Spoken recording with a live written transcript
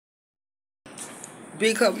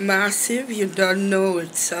Big up massive, you don't know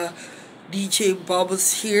it's DJ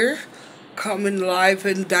Bubbles here, coming live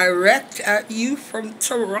and direct at you from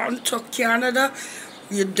Toronto, Canada.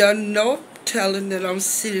 You don't know, telling that I'm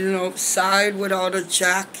sitting outside without a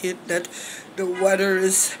jacket, that the weather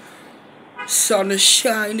is sun is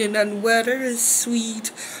shining and weather is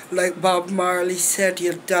sweet. Like Bob Marley said,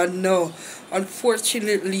 you don't know.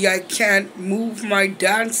 Unfortunately, I can't move my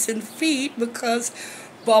dancing feet because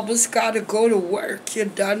Bubba's gotta go to work. You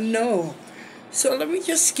don't know. So let me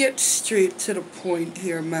just get straight to the point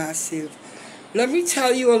here, Massive. Let me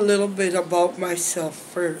tell you a little bit about myself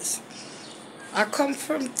first. I come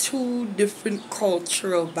from two different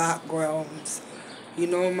cultural backgrounds. You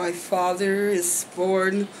know, my father is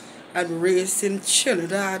born and raised in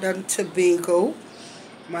Trinidad and Tobago.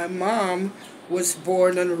 My mom was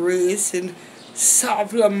born and raised in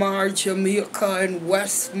Savlamar, Jamaica, and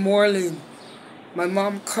Westmoreland. My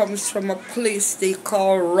mom comes from a place they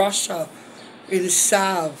call Russia in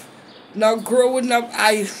Sav. Now, growing up,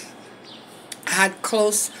 I had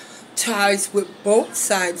close ties with both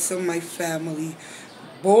sides of my family.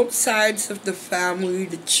 Both sides of the family,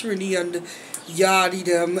 the Trini and the Yachty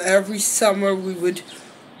them. Every summer we would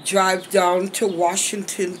drive down to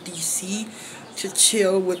Washington, D.C. to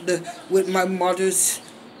chill with my mother's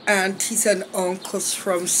aunties and uncles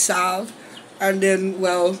from Sav. And then,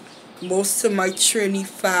 well, most of my Trini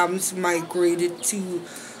fams migrated to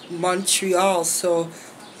Montreal, so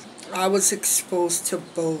I was exposed to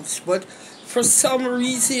both. But for some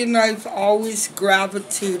reason, I've always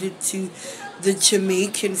gravitated to the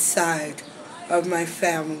Jamaican side of my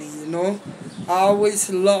family, you know. I always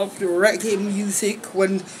loved reggae music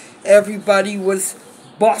when everybody was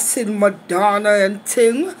bossing Madonna and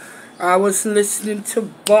ting. I was listening to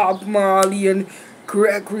Bob Marley and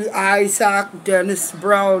Gregory Isaac, Dennis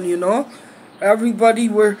Brown, you know. Everybody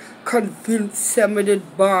were convinced I'm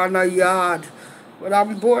born a yard. But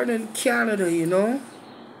I'm born in Canada, you know.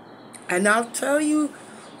 And I'll tell you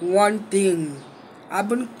one thing. I've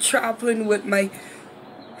been traveling with my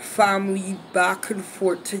family back and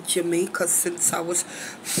forth to Jamaica since I was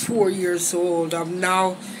 4 years old. I'm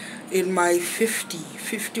now in my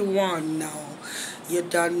 51 now. You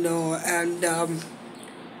don't know. And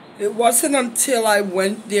it wasn't until I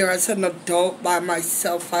went there as an adult by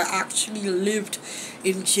myself. I actually lived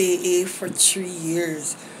in JA for 3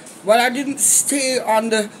 years. But I didn't stay on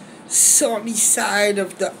the sunny side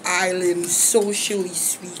of the island, socially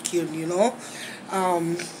speaking, you know.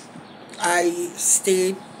 I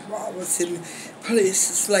was in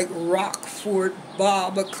places like Rockfort,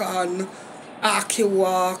 Barbican,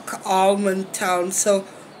 Akiwak, Almontown. So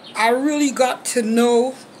I really got to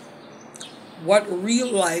know what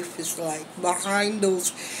real life is like behind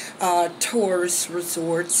those tourist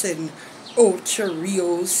resorts and Ocho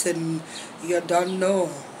Rios, and you don't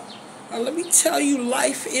know. Let me tell you,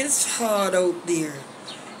 life is hard out there.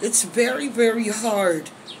 It's very, very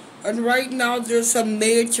hard. And right now there's a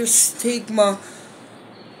major stigma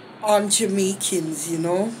on Jamaicans, you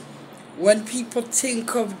know. When people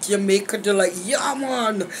think of Jamaica, they're like, yeah,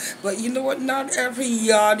 man. But you know what? Not every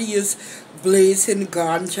yardie is blazing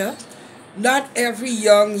ganja. Not every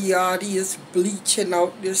young yardie is bleaching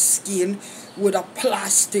out their skin with a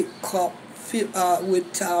plastic cup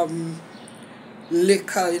with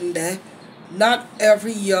liquor in there. Not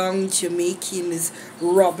every young Jamaican is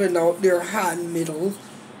rubbing out their hand middle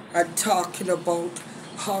and talking about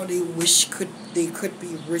how they wish they could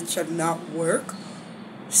be rich and not work.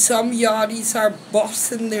 Some yardies are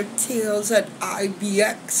busting their tails at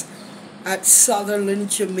IBX at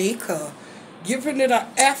Sutherland, Jamaica, giving it an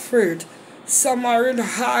effort. Some are in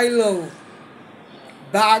high-low,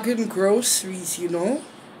 bagging groceries, you know.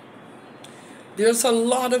 There's a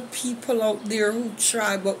lot of people out there who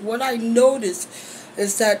try, but what I notice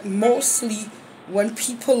is that mostly when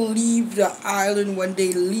people leave the island, when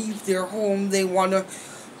they leave their home, they want to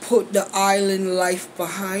put the island life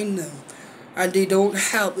behind them. And they don't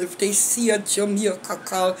help. If they see a Jamaica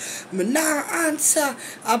call, me nah answer.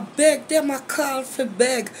 I beg them, I call for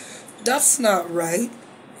beg. That's not right.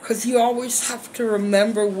 Because you always have to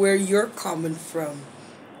remember where you're coming from.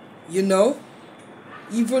 You know?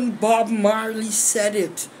 Even Bob Marley said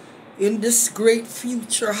it. In this great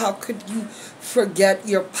future, how could you forget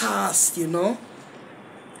your past, you know?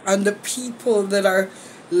 And the people that are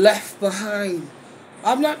left behind.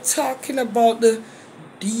 I'm not talking about the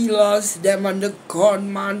dealers, them and the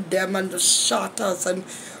gunman, them and the shotters and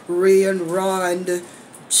Ray and Raw and the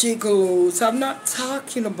gigolos. I'm not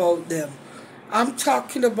talking about them. I'm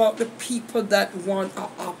talking about the people that want an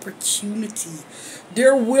opportunity.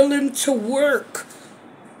 They're willing to work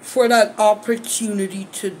for that opportunity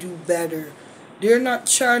to do better. They're not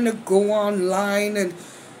trying to go online and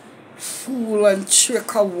fool and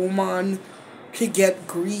trick a woman to get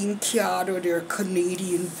green card or their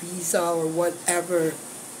Canadian visa or whatever.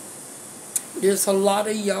 There's a lot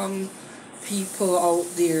of young people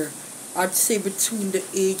out there, I'd say between the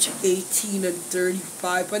age 18 and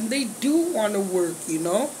 35, and they do want to work, you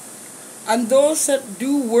know. And those that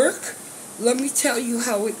do work, let me tell you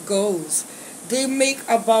how it goes. They make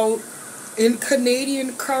about, in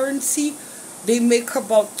Canadian currency, they make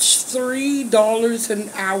about $3 an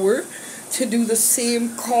hour to do the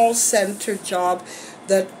same call center job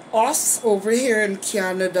that us over here in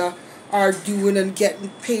Canada are doing and getting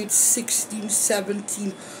paid $16,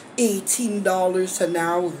 $17, $18 an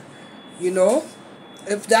hour. You know?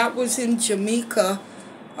 If that was in Jamaica,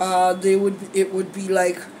 it would be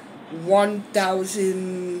like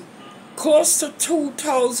 1,000, close to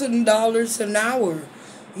 $2,000 an hour.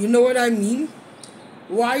 You know what I mean?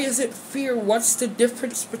 Why is it fair? What's the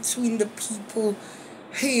difference between the people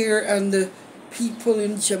here and the people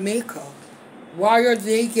in Jamaica? Why are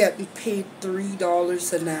they getting paid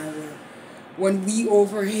 $3 an hour when we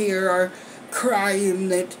over here are crying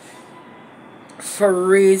that for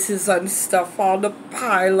raises and stuff, all the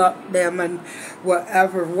pile up them and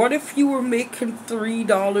whatever? What if you were making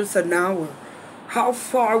 $3 an hour? How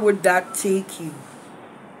far would that take you?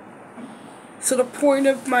 So the point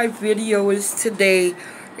of my video is that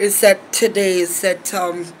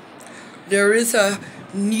there is a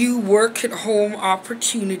new work at home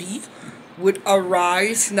opportunity with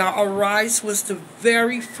Arise. Now Arise was the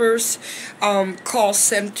very first call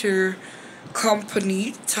center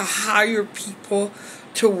company to hire people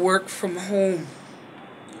to work from home.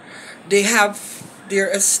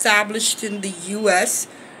 They're established in the US,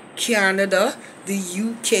 Canada, the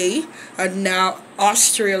UK, and now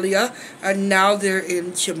Australia, and now they're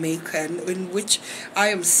in Jamaica, and in which I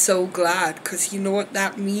am so glad, because you know what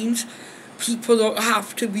that means? People don't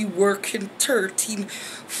have to be working 13,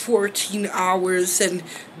 14 hours and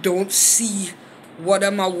don't see what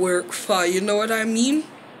am I work for, you know what I mean?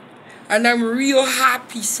 And I'm real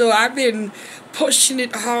happy, so I've been pushing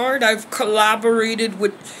it hard. I've collaborated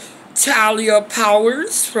with Talia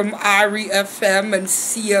Powers from IRI FM and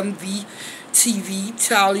CMV TV,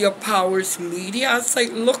 Talia Powers Media. It's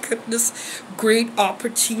like, look at this great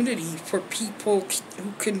opportunity for people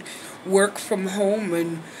who can work from home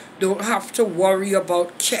and don't have to worry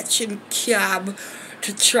about catching cab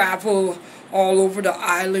to travel all over the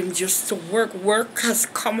island just to work. Work has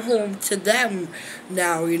come home to them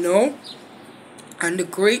now, you know. And the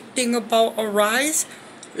great thing about Arise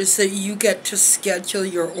is that you get to schedule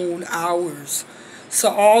your own hours. So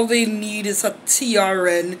all they need is a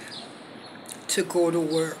TRN to go to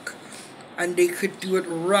work, and they could do it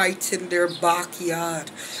right in their backyard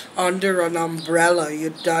under an umbrella.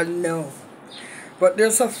 You don't know. But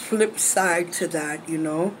there's a flip side to that, you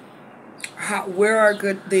know. Where are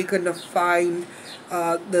they gonna find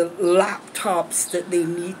the laptops that they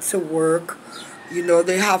need to work? You know,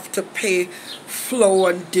 they have to pay Flow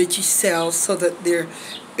and Digicel so that their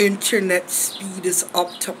internet speed is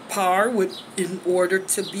up to par in order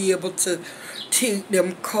to be able to take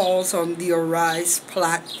them calls on the Arise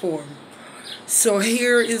platform. So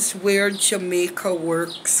here is where Jamaica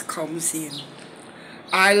Works comes in.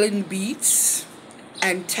 Island Beats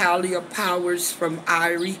and Talia Powers from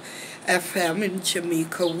IRI FM in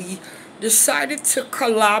Jamaica, we decided to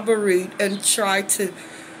collaborate and try to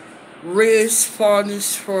raise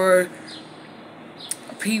funds for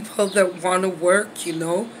people that want to work, you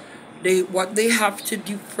know. What they have to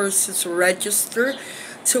do first is register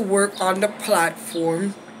to work on the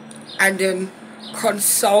platform, and then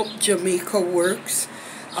consult Jamaica Works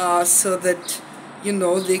so that, you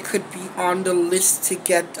know, they could be on the list to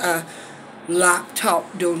get a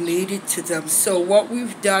laptop donated to them. So what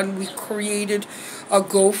we've done, we created a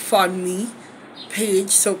GoFundMe page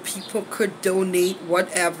so people could donate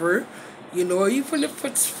whatever, you know, even if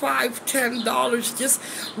it's $5, $10. Just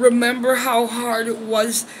remember how hard it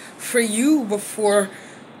was for you before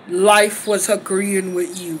life was agreeing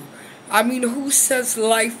with you. I mean, who says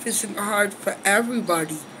life isn't hard for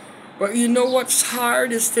everybody? But you know what's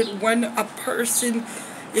hard is that when a person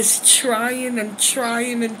is trying and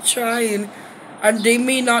trying and trying, and they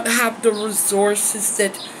may not have the resources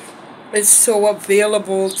that is so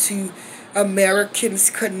available to Americans,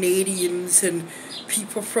 Canadians, and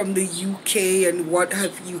people from the UK and what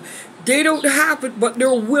have you. They don't have it, but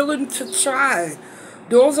they're willing to try.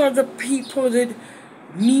 Those are the people that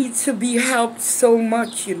need to be helped so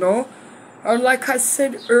much, you know. And like I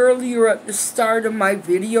said earlier at the start of my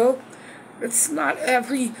video, it's not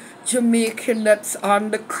every Jamaican that's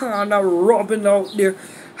on the corner rubbing out their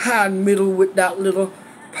hand middle with that little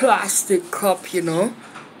plastic cup, you know,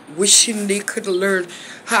 wishing they could learn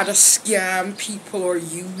how to scam people or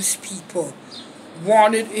use people.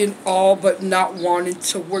 Wanted in all but not wanting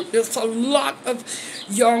to work. There's a lot of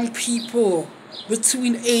young people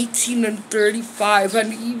between 18 and 35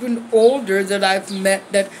 and even older that I've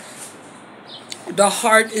met that the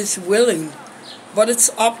heart is willing, but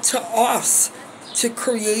it's up to us to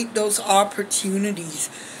create those opportunities.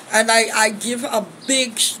 And I give a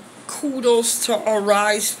big kudos to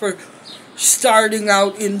Arise for starting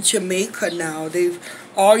out in Jamaica now.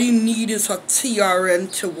 All you need is a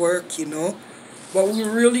TRN to work, you know. But we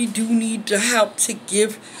really do need to help to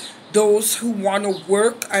give those who want to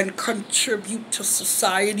work and contribute to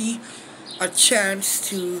society a chance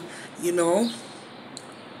to, you know,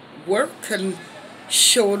 work and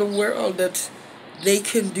show the world that they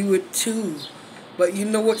can do it too. But you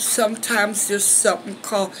know what? Sometimes there's something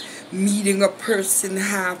called meeting a person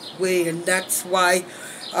halfway, and that's why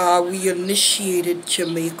we initiated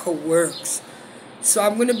Jamaica Works. So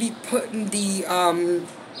I'm going to be putting the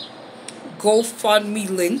GoFundMe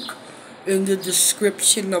link in the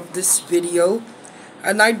description of this video.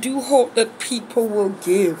 And I do hope that people will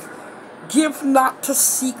give. Give not to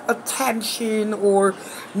seek attention or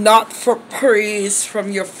not for praise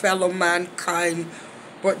from your fellow mankind,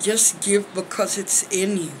 but just give because it's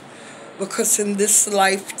in you. Because in this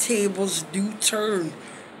life, tables do turn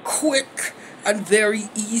quick and very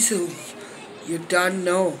easily. You don't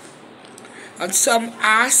know. And so I'm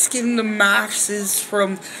asking the masses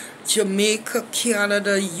from Jamaica,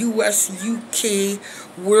 Canada, US, UK,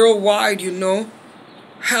 worldwide, you know,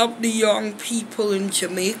 help the young people in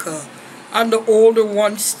Jamaica and the older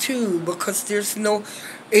ones too, because there's no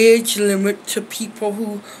age limit to people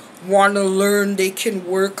who want to learn. They can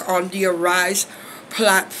work on the Arise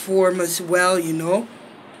platform as well, you know.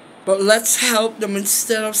 But let's help them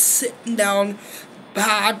instead of sitting down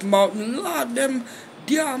bad mouthing, Lord, them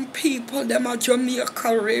damn people, them are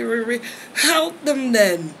Jamaica, help them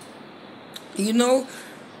then. You know,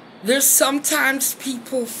 there's sometimes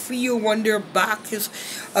people feel when their back is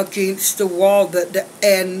against the wall that the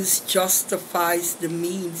ends justifies the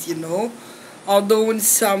means, you know. Although in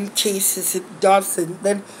some cases it doesn't.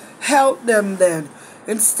 Then help them then.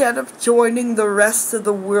 Instead of joining the rest of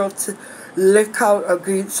the world to lick out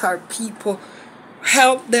against our people,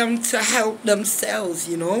 help them to help themselves,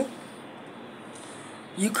 you know.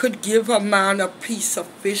 You could give a man a piece of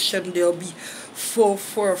fish and they'll be full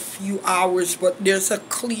for a few hours, but there's a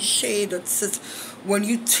cliche that says when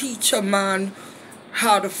you teach a man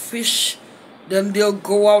how to fish, then they'll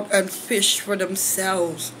go out and fish for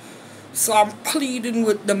themselves. So I'm pleading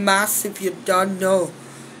with the mass, if you don't know.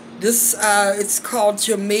 This it's called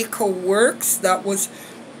Jamaica Works. That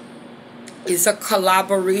is a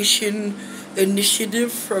collaboration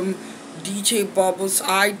initiative from DJ Bubbles,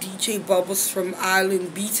 DJ Bubbles from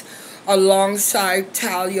Island Beat, alongside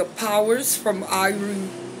Talia Powers from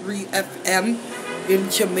Irie FM in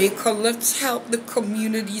Jamaica. Let's help the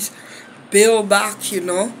communities build back, you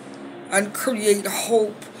know, and create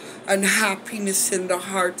hope and happiness in the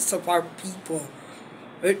hearts of our people.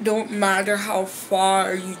 It don't matter how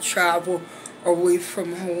far you travel away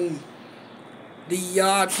from home. The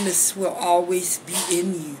yardness will always be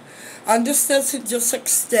in you. And this doesn't just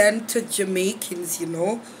extend to Jamaicans, you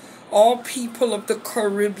know. All people of the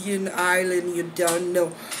Caribbean island, you don't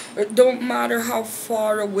know. It don't matter how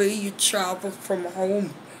far away you travel from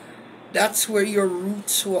home. That's where your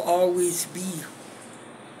roots will always be.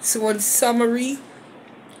 So in summary,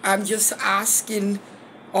 I'm just asking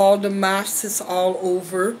all the masses all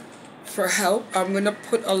over for help. I'm going to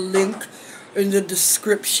put a link in the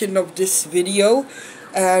description of this video,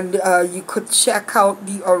 and you could check out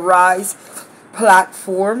the Arise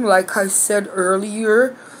platform. Like I said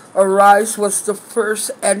earlier, Arise was the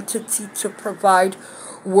first entity to provide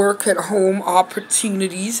work at home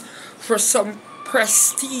opportunities for some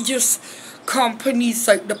prestigious companies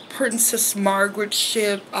like the Princess Margaret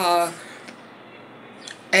Ship,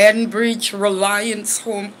 Enbridge, Reliance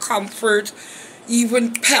Home Comfort,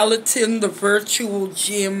 even Peloton, the virtual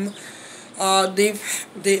gym. Home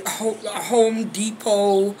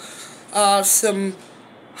Depot, some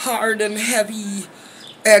hard and heavy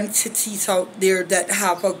entities out there that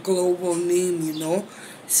have a global name, you know.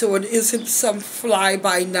 So it isn't some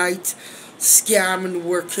fly-by-night scam and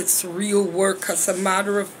work. It's real work. As a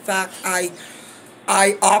matter of fact, I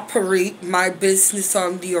operate my business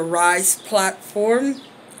on the Arise platform,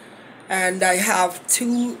 and I have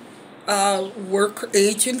two work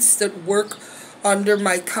agents that work under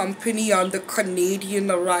my company on the Canadian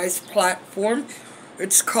Arise platform.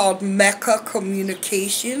 It's called Mecca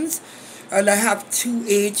Communications, And I have two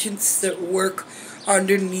agents that work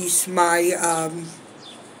underneath my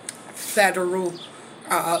federal,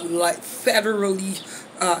 federally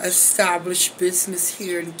established business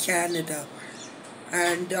here in Canada.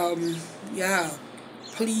 And yeah,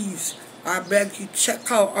 please, I beg you,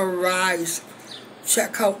 check out Arise.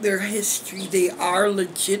 Check out their history. They are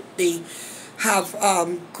legit. They have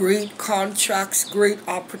great contracts, great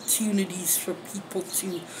opportunities for people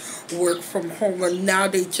to work from home. And now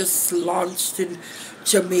they just launched in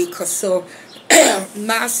Jamaica. So,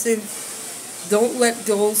 massive, don't let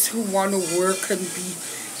those who want to work and be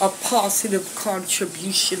a positive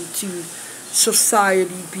contribution to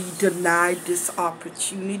society be denied this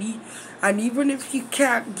opportunity. And even if you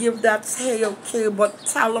can't give that, say okay, but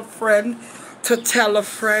tell a friend to tell a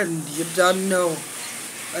friend. You don't know.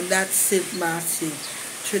 And that's it, massive.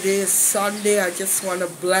 Today is Sunday. I just want to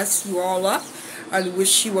bless you all up and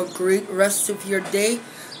wish you a great rest of your day.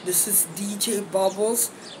 This is DJ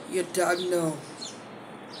Bubbles. You don't know.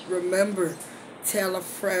 Remember, tell a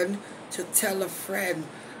friend to tell a friend.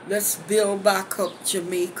 Let's build back up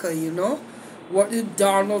Jamaica, you know? What did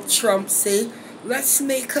Donald Trump say? Let's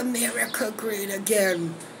make America great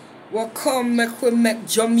again. Well, come, we make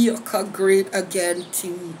Jamaica great again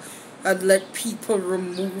too. And let people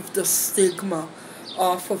remove the stigma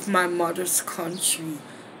off of my mother's country.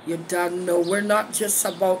 You don't know. We're not just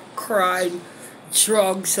about crime,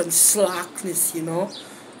 drugs, and slackness, you know.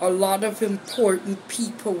 A lot of important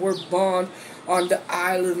people were born on the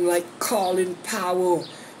island, like Colin Powell,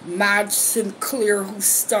 Madge Sinclair, who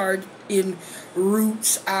starred in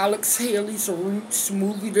Roots, Alex Haley's Roots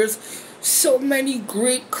movie. There's so many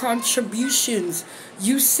great contributions.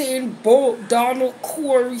 Usain Bolt, Donald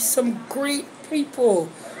Corey, some great people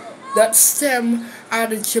that stem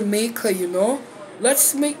out of Jamaica, you know.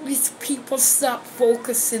 Let's make these people stop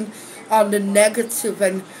focusing on the negative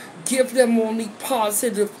and give them only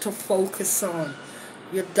positive to focus on.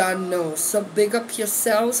 You don't know. So big up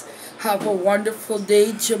yourselves. Have a wonderful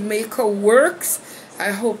day. Jamaica Works.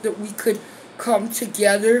 I hope that we could come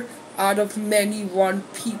together out of many one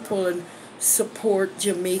people and support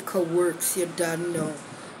Jamaica Works. You don't know.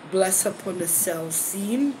 Bless upon the cell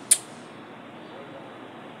scene.